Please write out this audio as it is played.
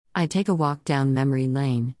I take a walk down memory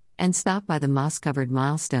lane, and stop by the moss-covered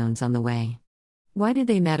milestones on the way. Why did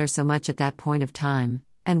they matter so much at that point of time,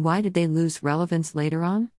 and why did they lose relevance later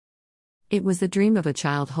on? It was the dream of a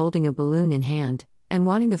child holding a balloon in hand, and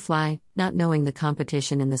wanting to fly, not knowing the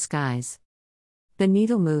competition in the skies. The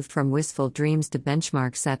needle moved from wistful dreams to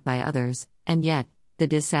benchmarks set by others, and yet, the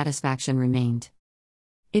dissatisfaction remained.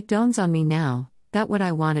 It dawns on me now that what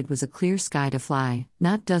I wanted was a clear sky to fly,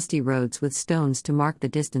 not dusty roads with stones to mark the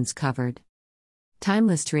distance covered.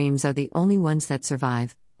 Timeless dreams are the only ones that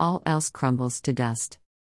survive, all else crumbles to dust.